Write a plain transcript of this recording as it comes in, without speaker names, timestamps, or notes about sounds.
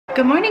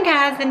Good morning,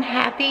 guys, and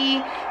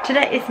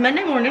today is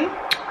Monday morning.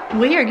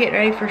 We are getting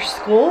ready for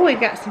school.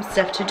 We've got some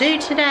stuff to do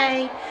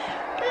today.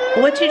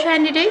 What you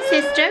trying to do,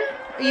 sister?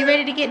 Are you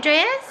ready to get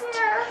dressed?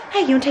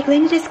 Hey, you want to take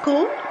Lainey to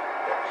school?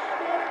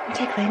 You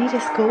take Lainey to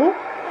school?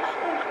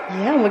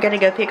 Yeah, we're gonna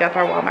go pick up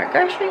our Walmart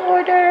grocery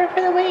order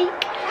for the week.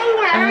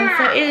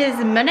 So it is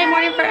Monday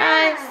morning for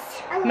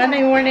us.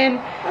 Monday morning.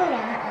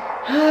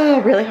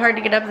 Oh, really hard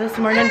to get up this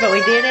morning, but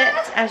we did it.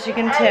 As you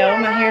can tell,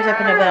 my hair's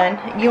up in a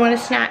bun. You want a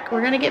snack?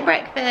 We're gonna get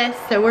breakfast.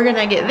 So we're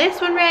gonna get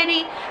this one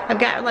ready.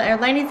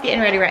 Lainey's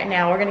getting ready right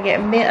now. We're gonna get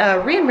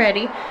Ren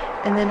ready.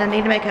 And then I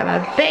need to make up my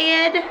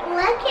bed. Look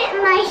at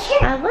my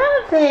shirt. I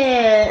love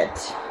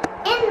it.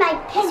 And my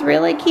pink. It's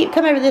really cute.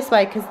 Come over this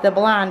way because the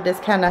blind is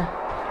kind of,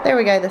 there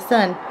we go, the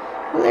sun.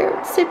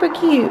 They're super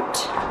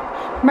cute.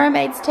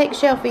 Mermaids take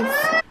selfies.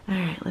 All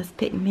right, let's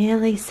pick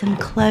Millie some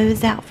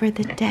clothes out for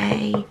the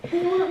day.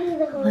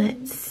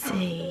 Let's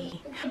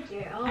see.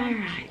 All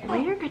right,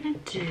 we are gonna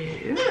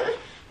do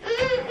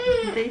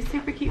these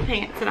super cute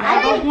pants, and I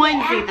have a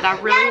onesie that I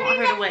really want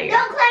her to wear.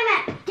 Don't climb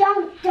it.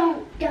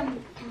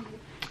 Don't.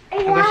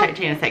 I'm gonna show it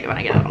to you in a second when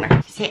I get it on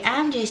her. Say,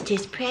 I'm just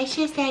as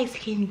precious as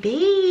can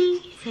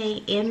be.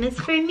 Say, M is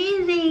for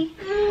Millie.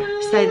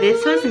 So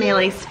this was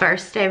Millie's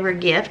first ever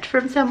gift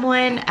from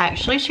someone.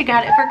 Actually, she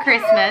got it for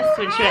Christmas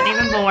when she wasn't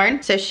even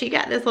born. So she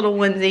got this little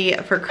onesie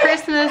for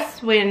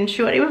Christmas when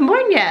she wasn't even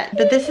born yet.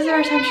 But this is the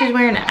first time she's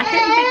wearing it. I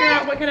couldn't figure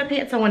out what kind of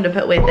pants I wanted to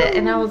put with it.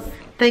 And I was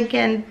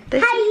thinking,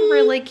 this is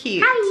really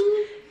cute.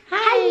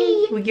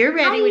 Hi. Well, you're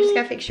ready. We just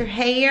gotta fix your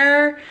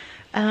hair.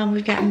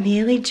 We've got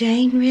Millie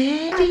Jane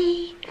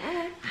ready.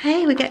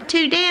 Hey, we got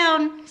 2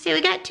 down. See, we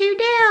got 2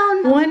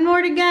 down. 1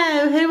 more to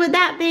go. Who would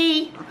that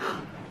be?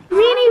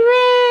 Rennie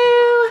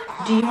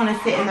Roo. Do you want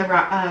to sit in the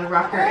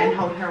rocker and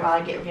hold her while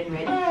I get Ren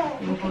ready? You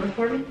want to hold her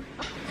for me?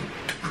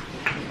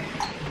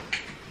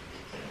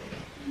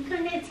 Go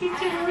ahead,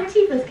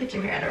 sister. Let's get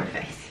your hair out of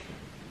her face.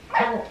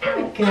 There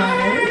we go.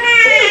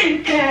 There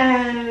you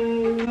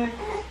go.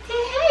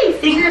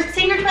 Hey, sing her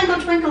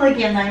Twinkle Twinkle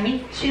again,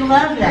 Lainey. She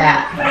loved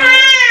that.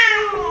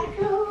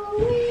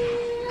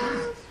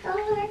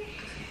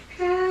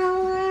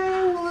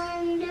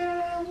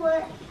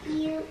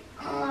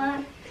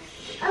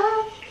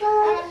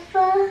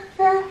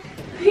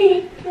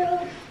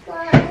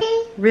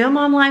 Real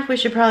mom life, we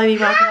should probably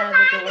be walking out of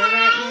the door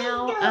right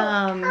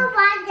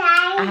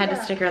now. I had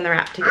to stick her in the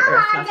wrap to get the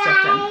rest of my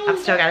stuff done. I've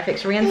still got to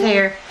fix Ren's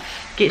hair,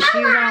 get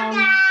shoes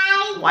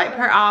on, wipe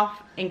her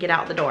off, and get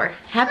out the door.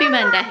 Happy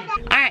Monday.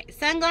 All right,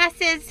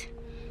 sunglasses,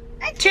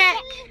 check.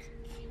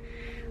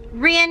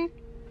 Ren,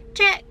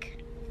 check.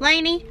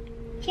 Lainey,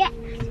 Check.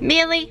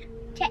 Millie,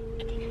 Check.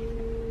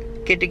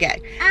 good to go.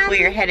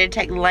 We are headed to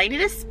take Lainey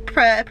to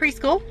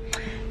preschool,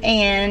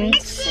 and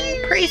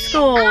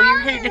preschool, you're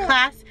headed to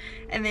class.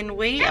 And then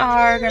we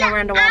are going to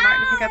run to Walmart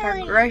to pick up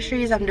our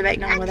groceries. I'm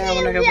debating on whether I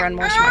want to go run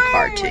wash my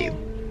car too.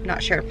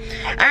 Not sure.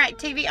 Alright,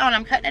 TV on.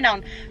 I'm cutting it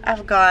on.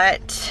 I've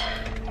got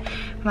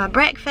my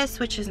breakfast,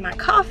 which is my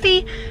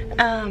coffee.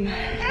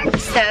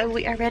 So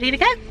we are ready to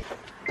go.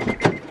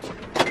 It's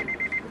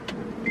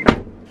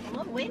a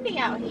little windy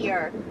out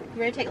here. You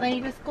ready to take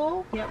Lainey to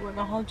school? Yep, we're going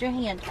to hold your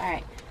hand.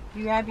 Alright,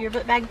 you grab your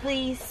book bag,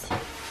 please.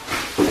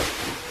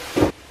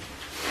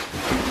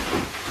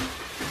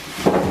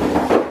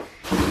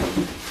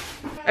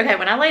 Okay,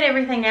 when I laid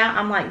everything out,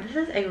 I'm like, this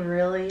is a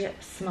really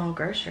small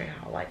grocery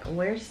haul. Like,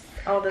 where's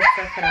all this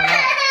stuff that I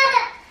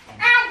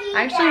want?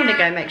 I actually need to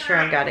go make sure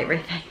I've got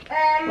everything.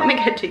 Let me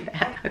go do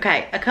that.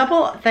 Okay, a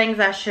couple things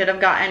I should have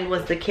gotten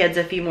was the kids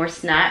a few more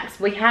snacks.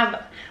 We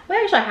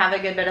actually have a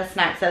good bit of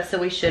snacks though, so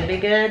we should be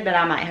good, but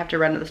I might have to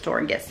run to the store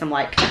and get some,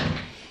 like,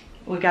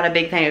 we've got a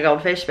big thing of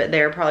goldfish, but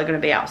they're probably gonna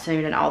be out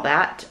soon and all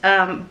that.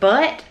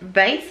 But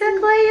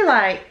basically,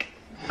 like,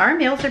 our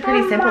meals are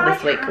pretty simple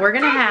this week. We're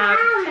gonna have,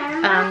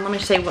 let me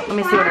see what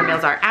our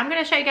meals are. I'm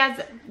gonna show you guys.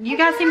 You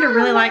guys seem to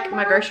really like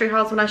my grocery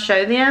hauls when I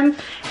show them,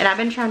 and I've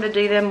been trying to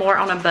do them more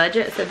on a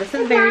budget. So this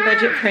is very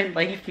budget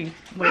friendly if you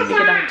want to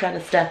get a ton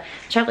of stuff.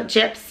 Chocolate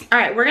chips. All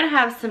right, we're gonna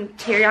have some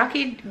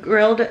teriyaki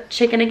grilled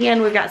chicken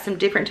again. We've got some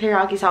different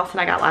teriyaki sauce than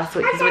I got last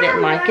week because we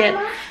didn't like it.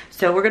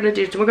 So we're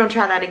gonna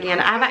try that again.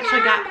 I've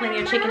actually got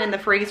plenty of chicken in the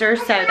freezer,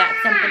 so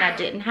that's something I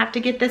didn't have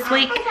to get this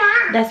week.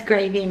 That's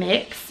gravy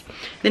mix.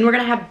 Then we're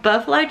gonna have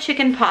buffalo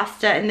chicken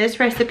pasta, and this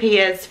recipe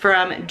is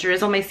from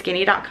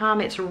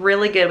drizzlemeskinny.com. It's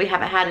really good. We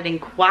haven't had it in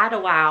quite a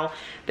while,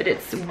 but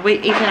Ethan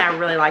and I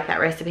really like that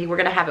recipe. We're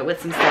gonna have it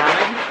with some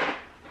salad.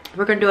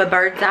 We're gonna do a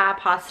bird's eye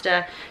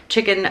pasta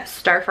chicken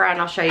stir fry,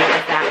 and I'll show you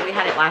guys that. We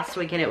had it last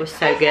week and it was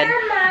so good.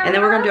 And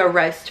then we're gonna do a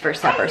roast for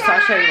supper, so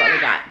I'll show you what we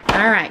got.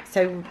 All right,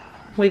 so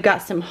we've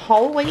got some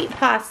whole wheat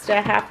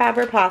pasta, half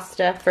fiber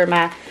pasta for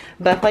my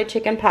buffalo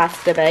chicken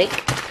pasta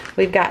bake.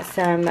 We've got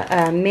some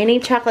mini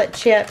chocolate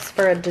chips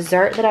for a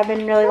dessert that I've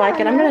been really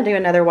liking. I'm going to do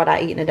another what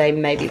I eat in a day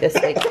maybe this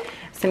week.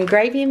 Some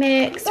gravy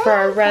mix for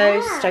our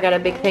roast. I got a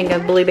big thing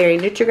of blueberry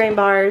Nutri-Grain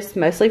bars,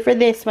 mostly for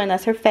this one.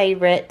 That's her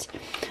favorite.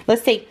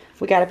 Let's see.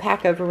 We got a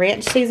pack of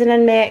ranch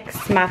seasoning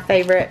mix. My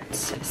favorite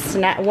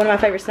snack, one of my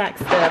favorite snacks,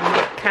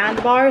 the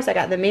kind bars. I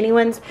got the mini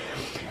ones.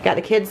 Got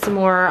the kids some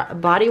more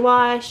body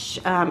wash.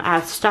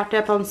 I stocked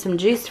up on some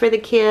juice for the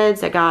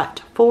kids. I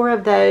got 4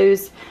 of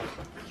those.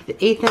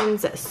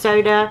 Ethan's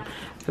soda.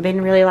 I've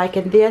been really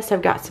liking this.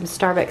 I've got some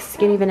Starbucks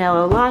skinny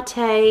vanilla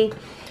latte.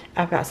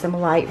 I've got some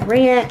light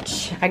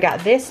ranch. I got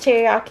this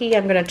teriyaki.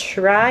 I'm gonna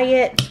try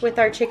it with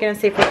our chicken and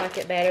see if we like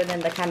it better than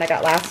the kind I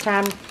got last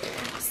time.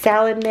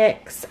 Salad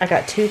mix. I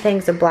got 2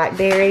 things of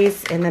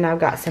blackberries, and then I've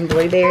got some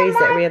blueberries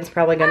that Ren's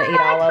probably gonna eat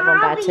all of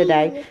them by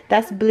today.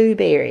 That's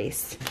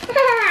blueberries.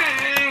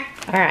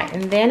 All right,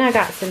 and then I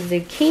got some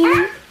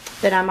zucchini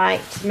that I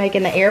might make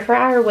in the air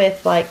fryer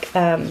with like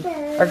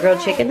our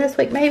grilled chicken this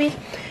week maybe.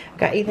 I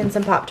got Ethan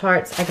some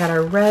Pop-Tarts. I got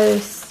a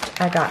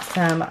roast. I got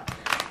some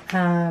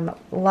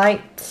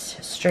light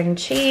string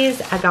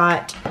cheese. I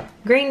got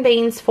green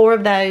beans, 4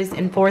 of those,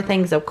 and 4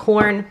 things of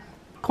corn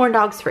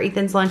dogs for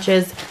Ethan's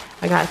lunches.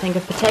 I got a thing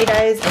of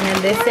potatoes, and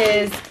then this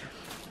is,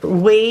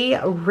 we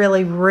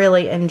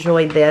really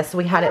enjoyed this.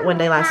 We had it one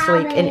day last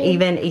week, and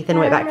even Ethan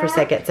went back for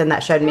seconds, and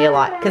that showed me a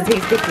lot because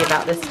he's picky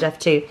about this stuff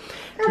too.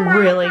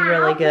 Really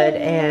good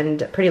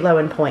and pretty low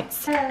in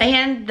points.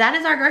 And that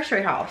is our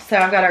grocery haul. So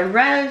I've got our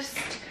roast,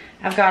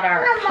 I've got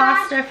our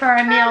pasta for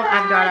our meal,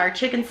 I've got our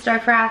chicken stir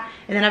fry,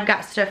 and then I've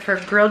got stuff for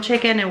grilled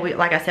chicken, and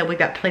like I said, we've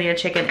got plenty of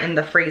chicken in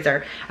the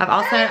freezer.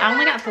 I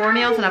only got 4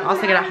 meals, and I've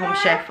also got a home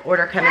chef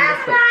order coming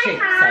this week too.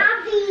 So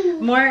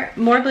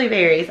more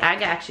blueberries. I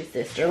got you,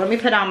 sister. Let me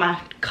put all my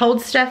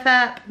cold stuff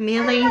up.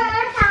 Millie's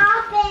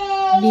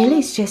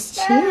just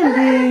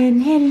chilling.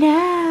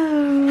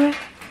 Hello.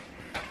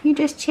 You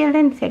just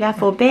chilling? So I got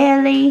full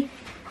belly.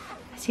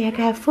 See, I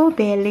got full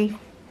belly.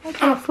 I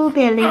got full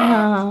belly,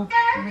 huh?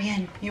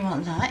 Ren, you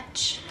want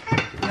lunch?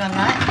 You want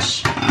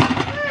lunch?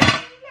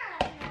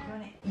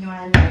 You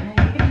want a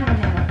banana? You can have a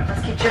banana.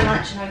 Let's get your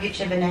lunch and I'll get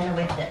you a banana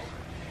with it.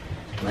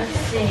 Let's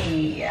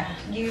see.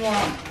 You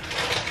want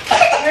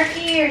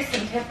turkey or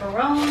some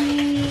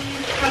pepperoni?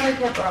 Probably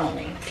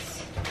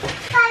pepperonis.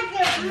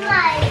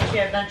 Get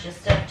you a bunch of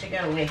stuff to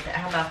go with it.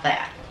 How about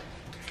that?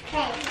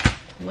 Okay.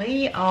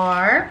 We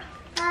are.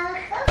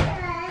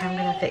 I'm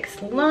gonna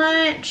fix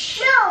lunch.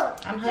 No.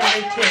 I'm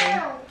hungry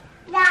too.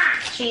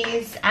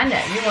 Cheese. I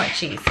know you want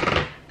cheese.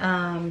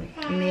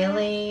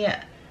 Millie,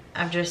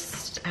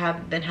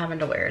 have been having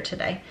to wear her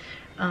today.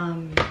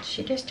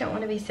 She just don't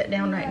want to be sit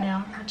down right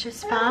now, which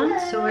is fine.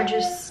 So we're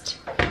just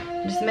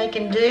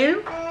making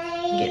do.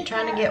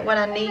 Trying to get what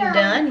I need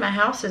done. My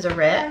house is a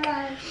wreck.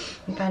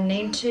 If I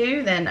need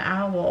to, then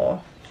I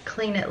will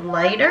clean it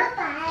later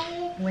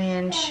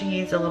when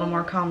she's a little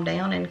more calmed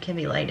down and can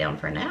be laid down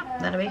for a nap.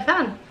 That'll be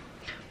fun.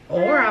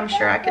 Or I'm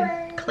sure I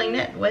could clean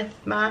it with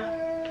my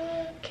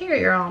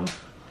carrier on.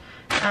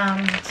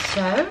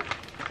 So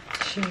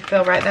she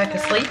fell right back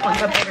asleep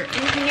once I put her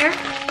in here.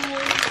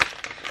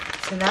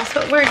 So that's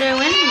what we're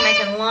doing. I'm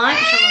making lunch.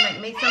 I'm gonna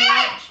make me some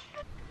lunch.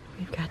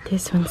 We've got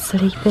this one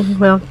sleeping.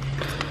 Well,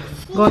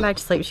 going back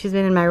to sleep. She's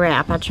been in my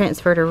wrap. I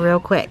transferred her real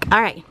quick.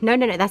 All right. No,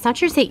 that's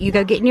not your seat. You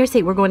go get in your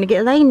seat. We're going to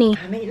get Lainey.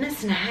 I'm eating a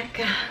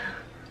snack.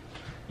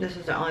 This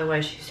is the only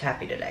way she's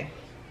happy today.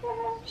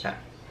 So,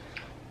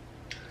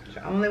 it's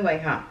the only way,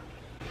 huh?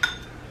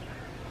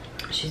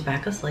 She's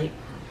back asleep.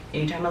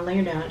 Anytime I lay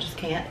her down, I just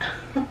can't.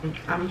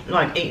 I'm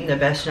like eating the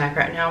best snack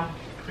right now.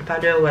 If I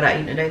do what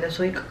I eat today this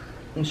week,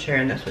 I'm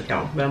sharing this with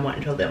y'all, but I'm waiting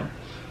until then.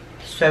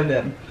 So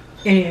good.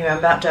 Anyway, I'm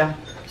about to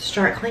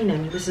start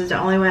cleaning. This is the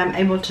only way I'm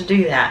able to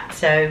do that.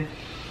 So I'm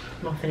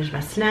gonna finish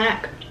my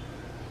snack.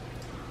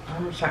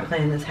 I'm gonna start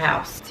cleaning this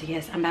house. So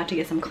yes, I'm about to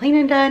get some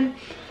cleaning done.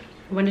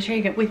 I wanted to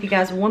share with you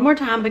guys one more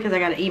time because I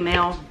got an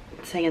email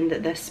saying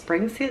that the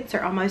spring scents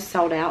are almost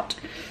sold out.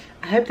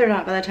 I hope they're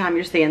not by the time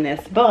you're seeing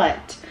this,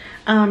 but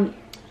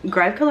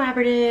Grove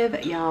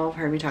Collaborative, y'all have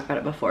heard me talk about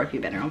it before if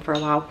you've been around for a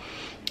while.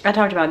 I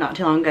talked about it not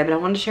too long ago, but I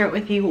wanted to share it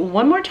with you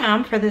one more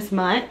time for this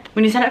month.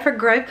 When you sign up for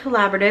Grove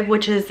Collaborative,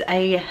 which is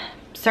a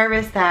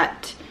service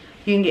that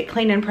you can get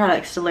cleaning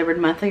products delivered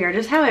monthly or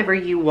just however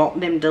you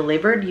want them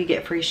delivered. You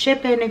get free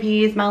shipping if you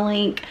use my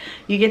link.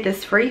 You get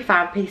this free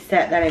 5-piece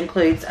set that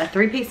includes a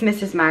 3-piece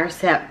Mrs. Meyer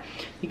set.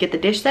 You get the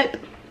dish soap,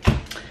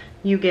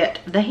 you get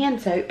the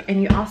hand soap,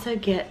 and you also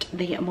get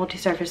the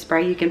multi-surface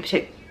spray. You can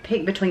pick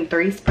between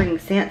 3 spring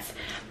scents.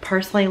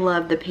 Personally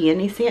love the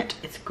peony scent.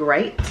 It's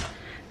great.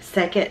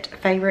 Second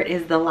favorite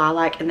is the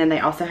lilac, and then they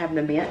also have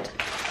the mint.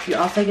 You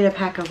also get a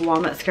pack of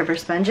walnut scrubber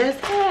sponges,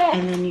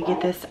 and then you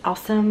get this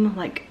awesome,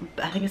 like,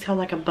 I think it's called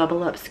like a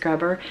bubble up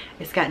scrubber.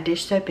 It's got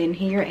dish soap in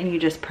here, and you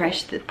just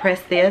press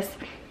this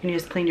and you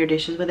just clean your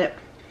dishes with it.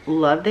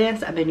 Love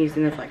this. I've been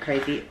using this like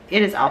crazy.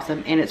 It is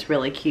awesome, and it's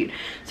really cute.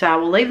 So I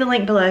will leave the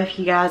link below if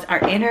you guys are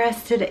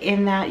interested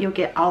in that. You'll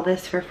get all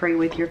this for free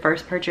with your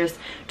first purchase,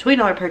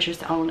 $20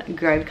 purchase on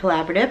Grove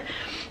Collaborative.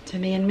 So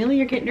me and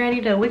Millie are getting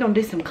ready to, we're gonna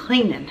do some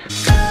cleaning.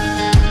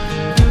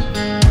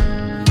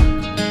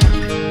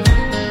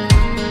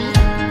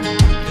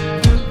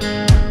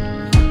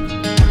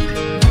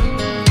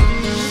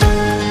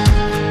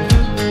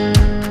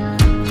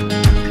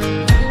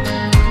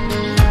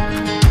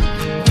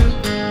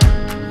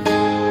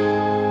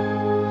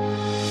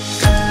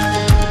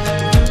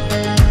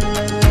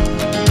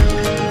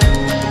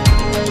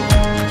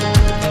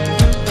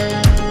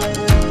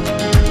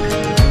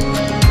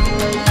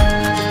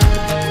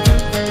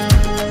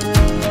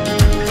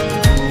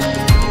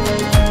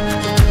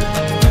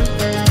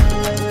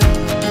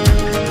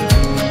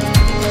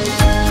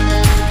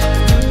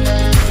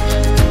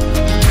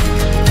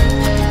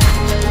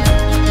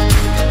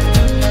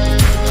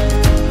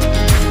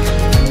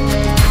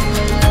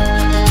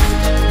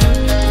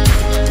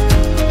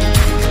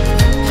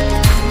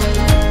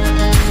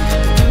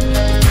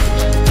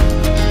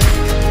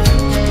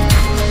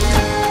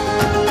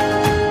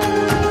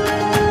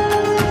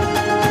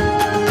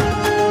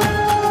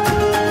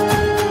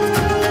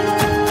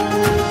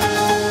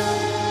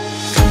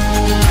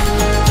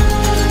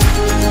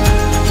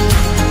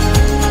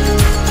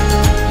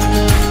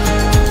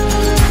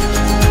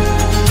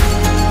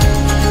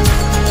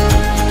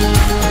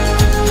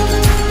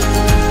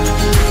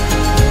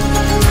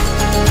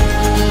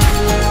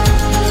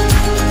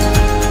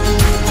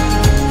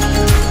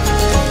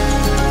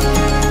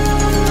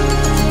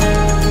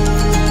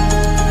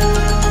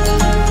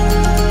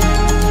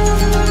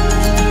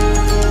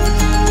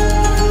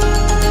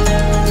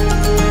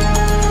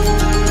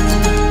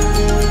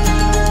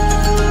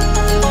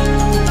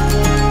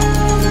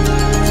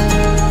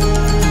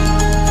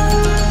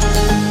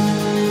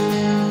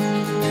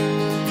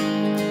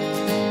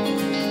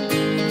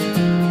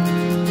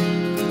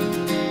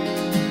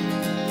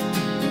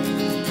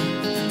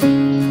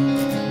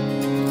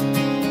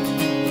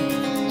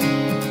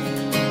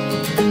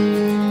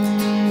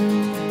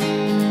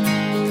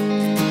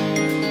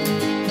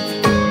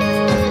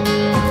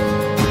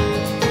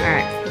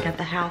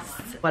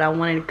 what I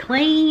wanted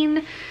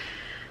clean.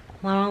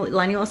 Well,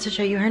 Lani wants to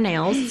show you her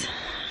nails.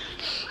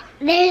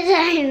 There's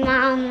our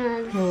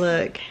mama's.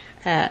 Look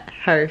at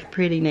her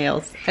pretty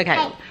nails. Okay.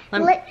 Hey,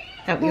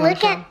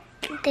 look at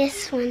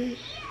this one.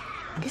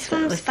 This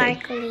one's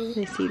sparkly.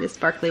 Let's see the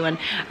sparkly one.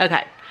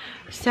 Okay.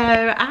 So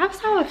I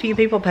saw a few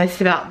people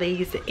post about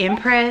these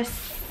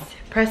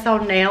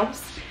press-on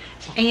nails.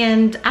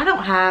 And I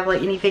don't have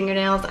like any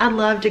fingernails. I'd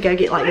love to go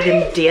get like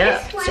them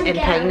dipped and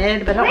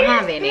painted, but I don't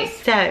have any.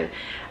 So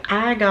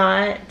I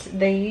got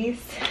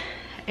these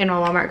in my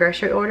Walmart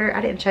grocery order.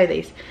 I didn't show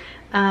these.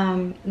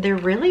 They're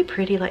really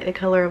pretty, like the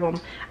color of them.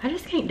 I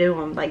just can't do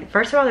them. Like,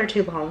 first of all, they're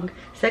too long.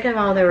 Second of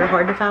all, they were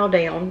hard to file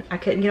down. I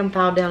couldn't get them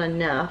filed down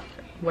enough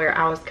where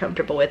I was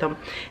comfortable with them.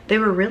 They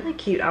were really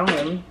cute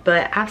on,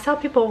 but I saw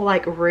people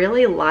like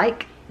really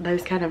like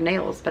those kind of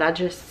nails, but I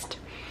just,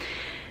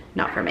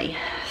 not for me.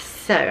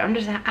 So I'm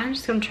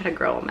just gonna try to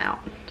grow them out.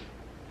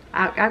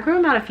 I grew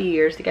them out a few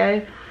years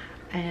ago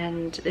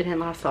and it didn't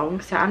last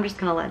long, so I'm just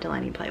gonna let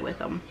Delaney play with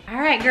them. All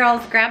right,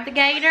 girls, grab the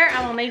gator.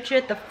 I will meet you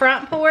at the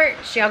front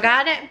porch. Y'all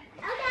got it?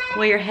 Okay.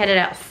 We are headed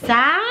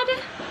outside.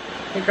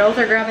 The girls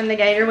are grabbing the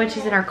gator, which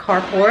is in our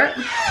carport.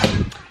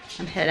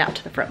 I'm headed out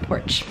to the front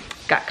porch.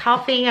 Got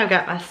coffee. I've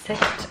got my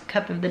second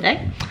cup of the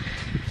day.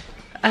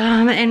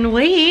 And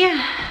we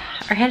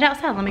are headed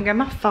outside. Let me grab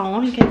my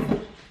phone in case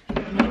I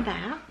need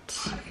that.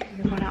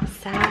 We're going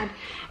outside.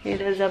 It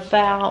is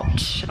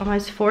about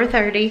almost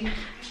 4:30.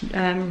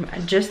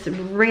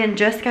 Ren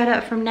just got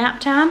up from nap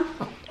time.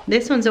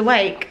 This one's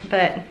awake,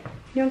 but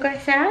you wanna go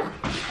outside?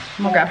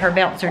 I'm gonna grab her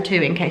bouncer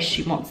too in case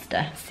she wants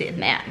to sit in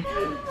that.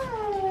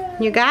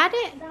 You got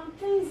it?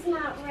 Something's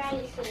not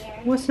right here.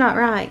 What's not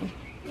right?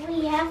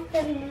 We have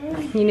to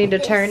move. You need to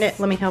turn it.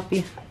 Let me help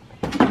you.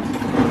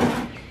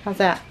 How's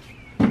that?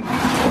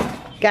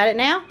 Got it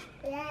now?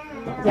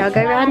 Yeah. Y'all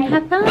go ride and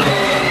have fun.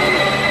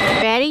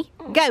 Ready?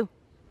 Go.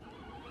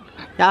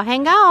 Y'all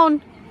hang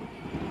on.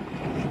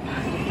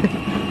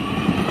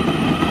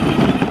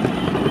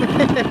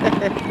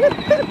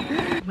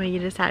 We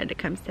decided to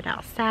come sit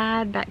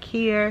outside back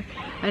here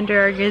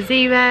under our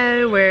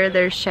gazebo where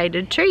there's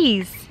shaded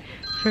trees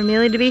for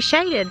Millie to be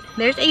shaded.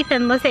 There's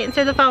Ethan. Let's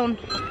answer the phone.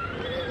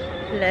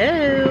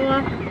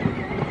 Hello.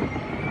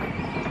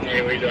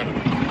 Hey, what are you doing?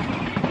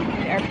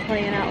 We are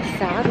playing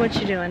outside. What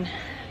you doing?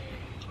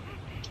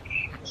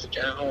 Just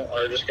got home,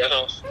 or just got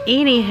home.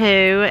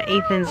 Anywho,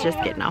 Ethan's just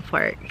getting off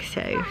work,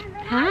 so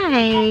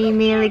hi,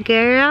 Millie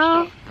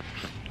girl.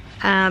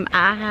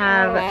 I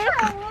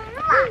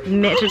have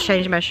meant to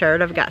change my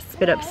shirt. I've got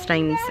spit up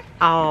stains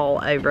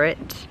all over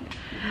it.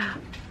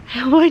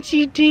 What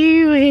you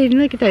doing?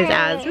 Look at those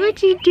eyes.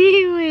 What you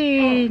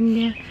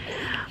doing?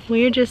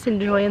 We're just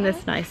enjoying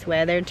this nice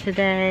weather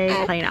today,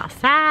 playing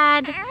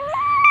outside.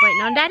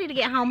 Waiting on Daddy to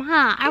get home,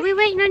 huh? Are we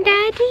waiting on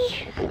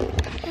Daddy?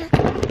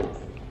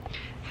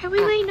 Are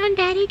we waiting on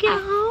Daddy to get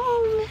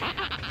home?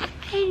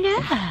 Hello.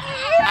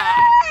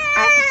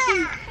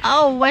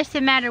 Oh, what's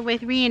the matter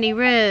with Rennie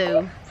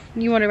Roo?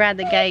 You want to ride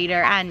the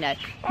gator? I know.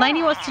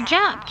 Lainey wants to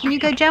jump. Can you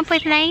go jump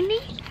with Lainey?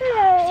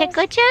 Say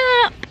go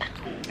jump.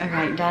 All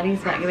right,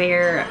 Daddy's back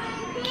there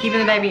keeping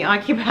the baby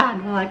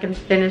occupied while I can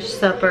finish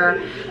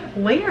supper.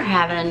 We are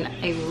having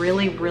a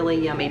really, really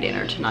yummy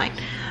dinner tonight.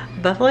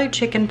 Buffalo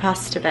chicken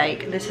pasta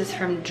bake. This is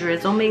from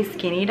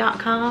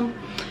drizzlemeskinny.com.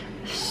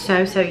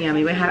 So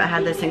yummy. We haven't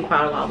had this in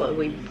quite a while, but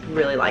we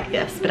really like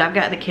this. But I've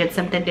got the kids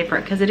something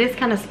different because it is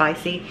kind of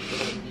spicy.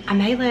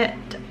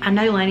 I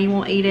know Lainey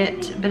won't eat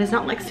it, but it's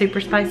not like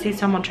super spicy,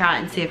 so I'm gonna try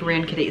it and see if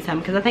Ren could eat some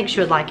because I think she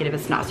would like it if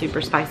it's not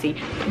super spicy.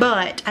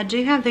 But I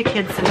do have the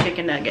kids some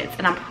chicken nuggets,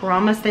 and I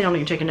promise they don't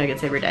eat chicken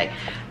nuggets every day.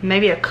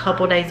 Maybe a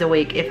couple days a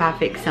week if I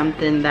fix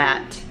something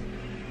that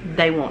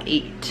they won't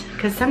eat.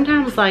 Because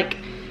sometimes like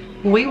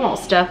we want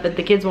stuff, but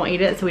the kids won't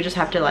eat it, so we just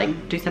have to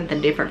like do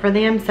something different for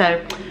them.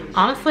 So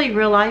honestly,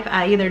 real life,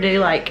 I either do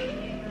like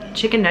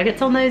chicken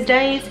nuggets on those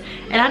days,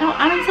 and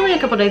it's only a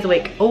couple days a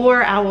week,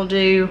 or I will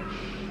do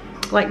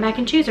like mac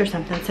and cheese or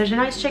something. So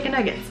nice chicken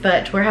nuggets,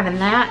 but we're having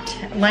that.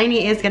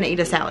 Lainey is gonna eat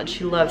a salad.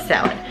 She loves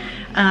salad.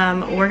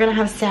 We're gonna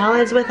have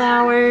salads with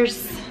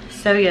ours.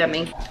 So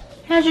yummy.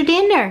 How's your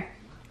dinner?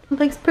 It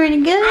looks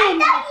pretty good. I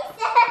thought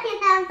you said you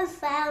have a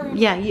salad.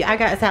 Yeah, I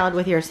got a salad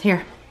with yours.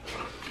 Here.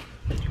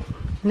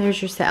 And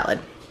there's your salad.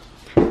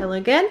 That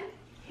look good?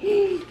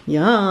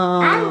 Yum.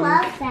 I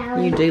love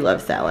salad. You do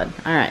love salad.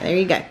 All right, there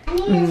you go.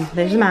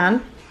 There's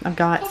mine. I've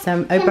got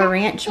some Opa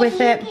Ranch with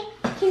it.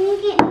 Can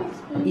you get me a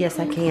spoon? Yes,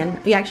 I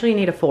can. You actually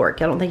need a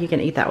fork. I don't think you can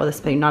eat that with a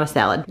spoon, not a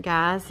salad.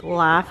 Guys,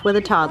 life with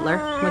a toddler.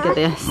 Look at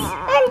this.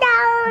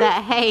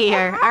 That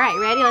hair. All right,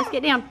 ready? Let's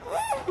get down.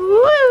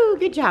 Woo,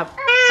 good job.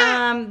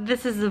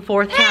 This is the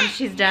 4th time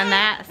she's done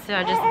that, so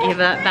I just give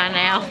up by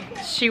now.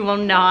 She will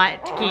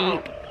not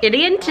keep it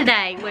in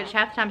today, which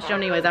half the time she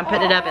don't anyways. I'm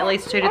putting it up at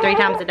least 2 to 3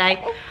 times a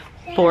day.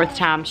 4th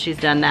time she's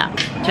done that.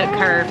 Took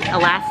her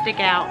elastic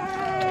out.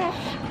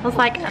 I was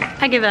like,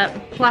 I give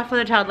up. Life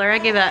with a toddler, I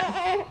give up.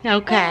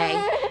 Okay.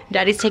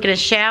 Daddy's taking a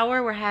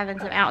shower. We're having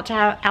some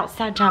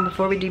outside time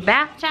before we do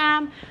bath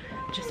time.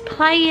 Just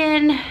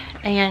playing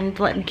and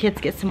letting the kids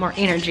get some more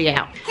energy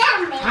out.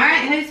 Tell me.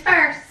 Alright, who's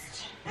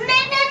first? We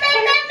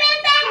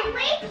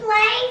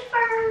play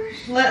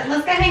first.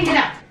 Let's go hang it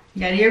up.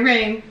 Go to your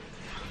room.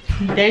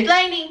 There's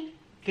Lainey.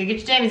 Go get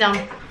your jammies on.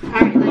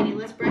 Alright, Lainey,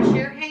 let's brush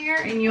your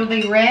hair and you'll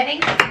be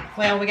ready.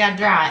 Well, we gotta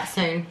dry it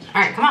soon.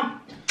 Alright, come on.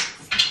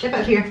 Step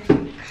up here. We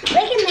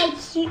can make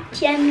cute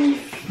jammies.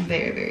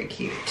 Very, very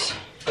cute.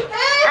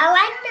 I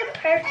like the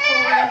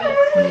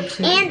purple one. Me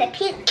too. And the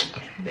pink.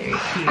 Very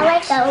cute. I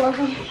like all of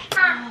them.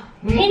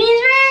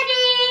 Penny's ready.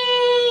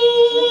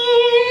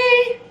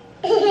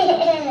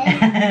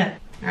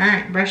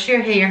 Alright, brush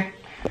your hair.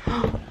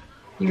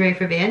 You ready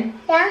for bed?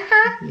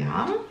 Uh-huh.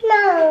 Yeah?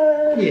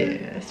 No.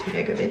 Yes. We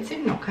gotta go to bed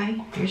soon,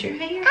 okay? Here's your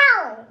hair.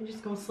 Ow. You're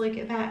just gonna slick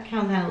it back.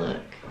 How's that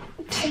look?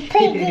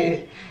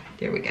 Pretty.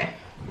 There we go.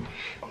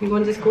 You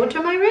going to school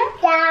tomorrow?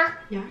 Yeah.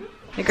 Yeah.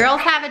 The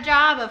girls have a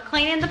job of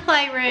cleaning the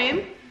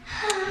playroom.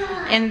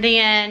 And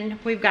then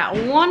we've got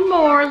one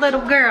more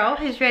little girl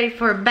who's ready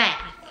for a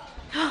bath.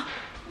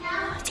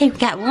 See, we've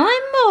got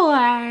one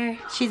more.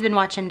 She's been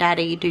watching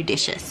Daddy do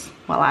dishes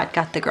while I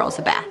got the girls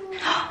a bath.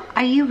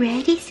 Are you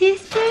ready,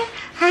 sister?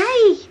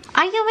 Hi.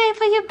 Are you ready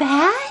for your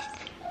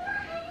bath?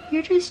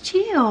 You're just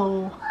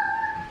chill.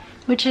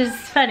 Which is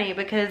funny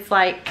because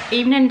like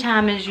evening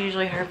time is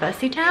usually her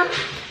fussy time.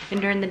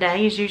 And during the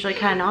day is usually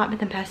kind of not. But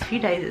the past few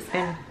days it's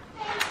been,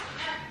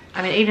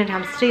 I mean, evening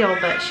time still,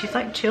 but she's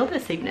like chill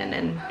this evening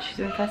and she's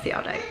been fussy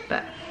all day.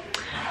 But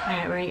all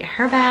right, we're gonna get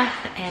her bath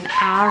and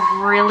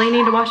I really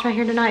need to wash my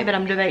hair tonight, but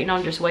I'm debating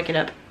on just waking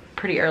up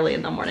pretty early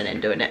in the morning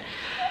and doing it.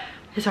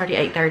 It's already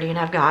 8:30 and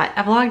I've got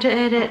a vlog to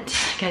edit.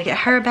 Gotta get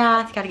her a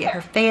bath, gotta get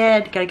her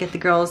fed, gotta get the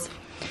girls'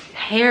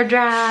 hair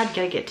dried,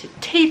 gotta get to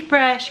teeth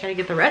brush, gotta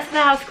get the rest of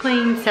the house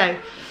clean. So,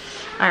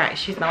 all right,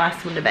 she's my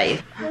last one to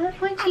bathe.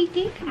 What do you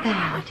think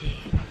about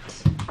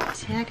it?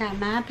 See, I got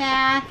my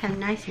bath. I'm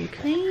nice and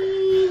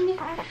clean.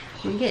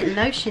 I'm getting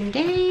lotion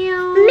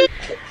down.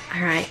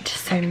 All right,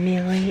 so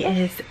Millie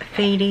is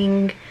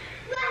feeding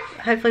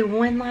hopefully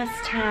one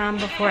last time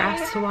before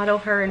I swaddle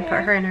her and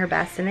put her in her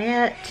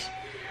bassinet.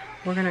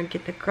 We're gonna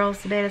get the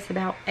girls to bed. It's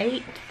about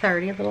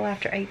 8:30, a little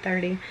after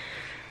 8:30.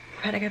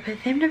 We're about to go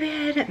put them to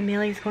bed.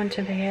 Millie's going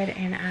to bed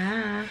and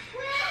I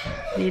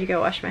need to go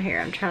wash my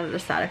hair. I'm trying to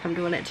decide if I'm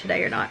doing it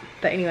today or not.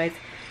 But anyways,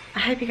 I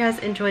hope you guys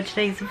enjoyed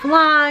today's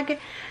vlog.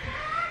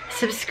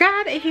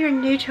 Subscribe if you're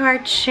new to our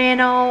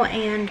channel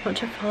and want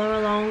to follow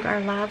along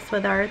our lives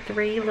with our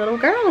 3 little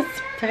girls.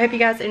 So I hope you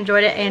guys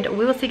enjoyed it and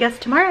we will see you guys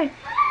tomorrow.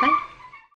 Bye.